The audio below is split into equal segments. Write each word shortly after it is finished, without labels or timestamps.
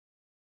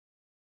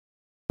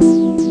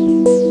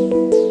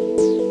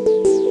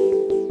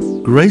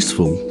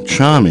Graceful,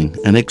 charming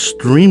and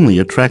extremely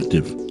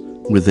attractive.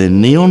 With their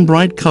neon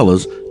bright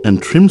colours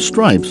and trimmed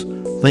stripes,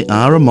 they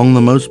are among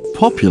the most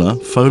popular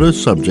photo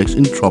subjects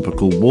in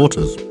tropical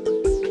waters.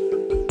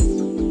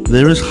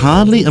 There is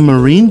hardly a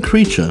marine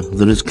creature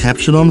that is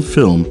captured on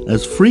film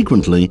as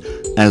frequently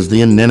as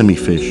the anemone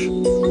fish.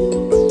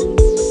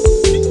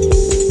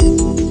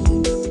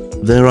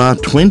 There are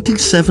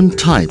 27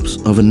 types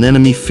of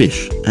anemone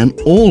fish, and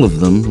all of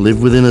them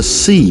live within a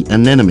sea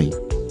anemone.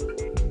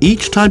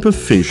 Each type of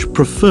fish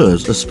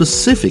prefers a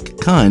specific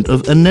kind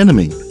of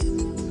anemone.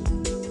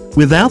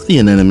 Without the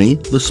anemone,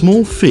 the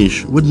small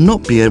fish would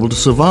not be able to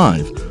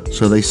survive,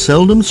 so they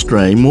seldom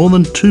stray more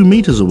than 2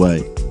 meters away.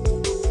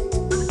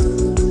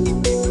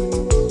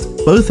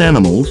 Both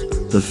animals,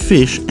 the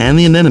fish and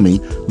the anemone,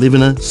 live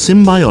in a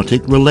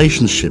symbiotic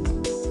relationship.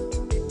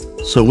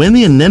 So when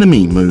the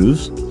anemone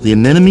moves, the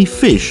anemone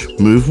fish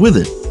move with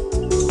it.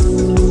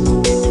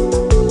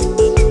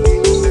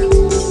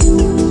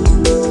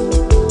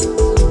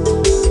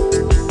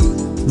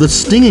 The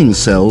stinging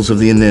cells of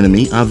the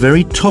anemone are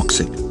very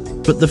toxic,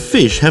 but the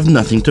fish have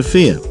nothing to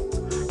fear.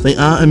 They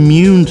are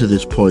immune to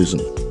this poison.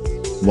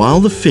 While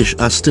the fish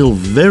are still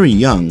very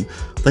young,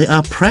 they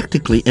are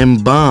practically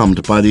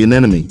embalmed by the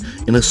anemone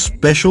in a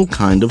special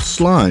kind of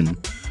slime.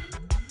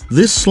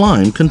 This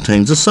slime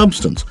contains a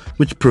substance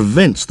which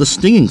prevents the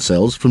stinging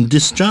cells from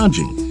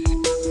discharging.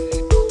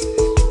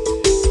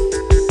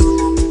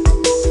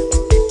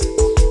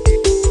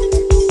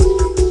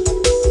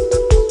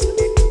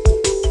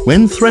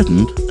 When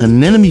threatened,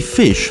 anemone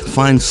fish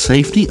find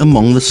safety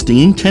among the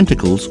stinging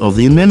tentacles of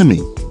the anemone.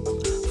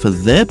 For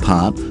their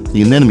part,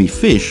 the anemone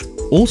fish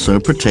also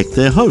protect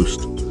their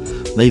host.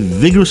 They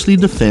vigorously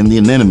defend the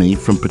anemone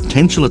from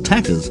potential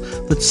attackers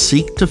that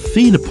seek to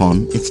feed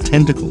upon its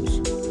tentacles.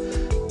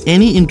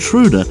 Any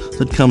intruder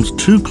that comes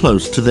too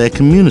close to their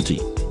community.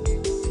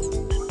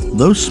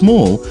 Though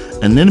small,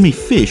 anemone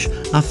fish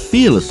are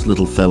fearless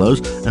little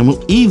fellows and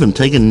will even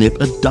take a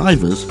nip at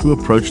divers who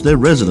approach their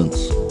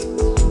residence.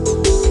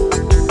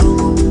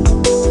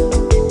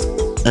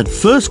 At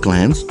first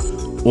glance,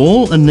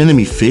 all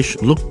anemone fish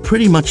look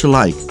pretty much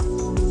alike.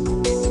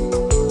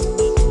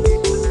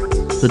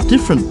 The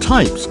different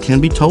types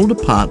can be told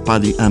apart by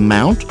the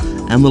amount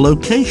and the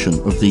location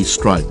of these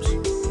stripes.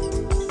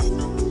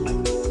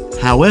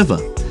 However,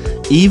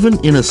 even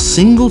in a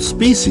single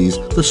species,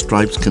 the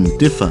stripes can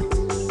differ.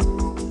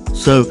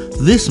 So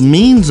this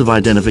means of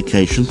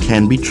identification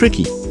can be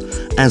tricky,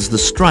 as the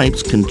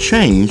stripes can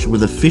change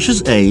with a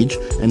fish's age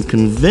and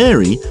can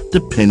vary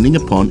depending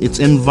upon its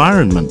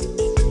environment.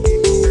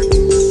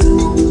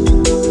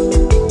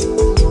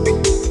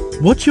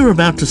 What you're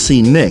about to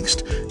see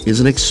next is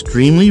an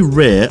extremely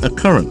rare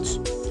occurrence.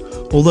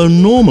 Although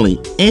normally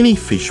any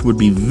fish would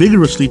be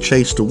vigorously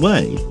chased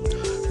away,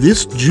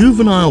 this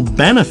juvenile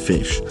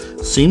bannerfish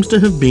seems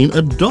to have been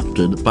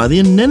adopted by the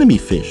anemone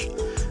fish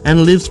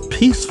and lives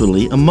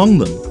peacefully among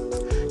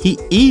them. He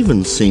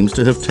even seems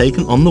to have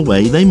taken on the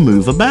way they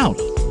move about.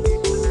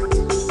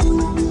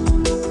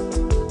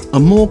 A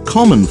more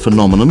common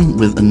phenomenon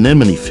with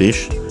anemone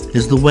fish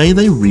is the way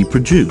they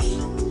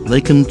reproduce. They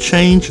can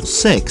change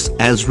sex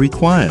as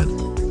required.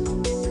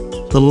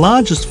 The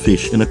largest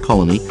fish in a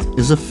colony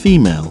is a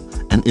female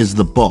and is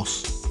the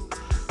boss.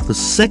 The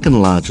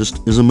second largest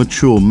is a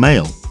mature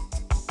male.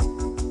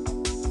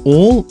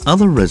 All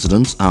other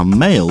residents are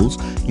males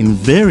in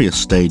various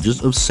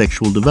stages of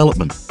sexual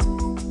development.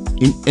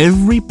 In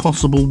every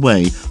possible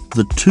way,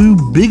 the two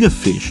bigger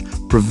fish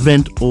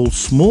prevent all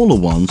smaller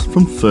ones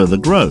from further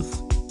growth.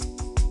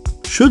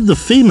 Should the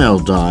female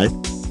die,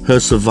 her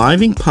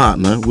surviving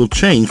partner will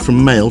change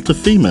from male to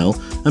female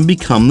and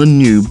become the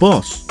new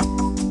boss.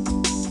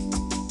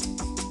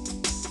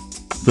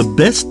 The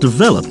best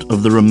developed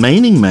of the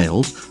remaining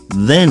males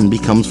then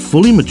becomes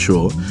fully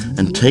mature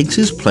and takes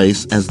his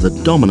place as the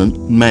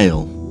dominant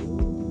male.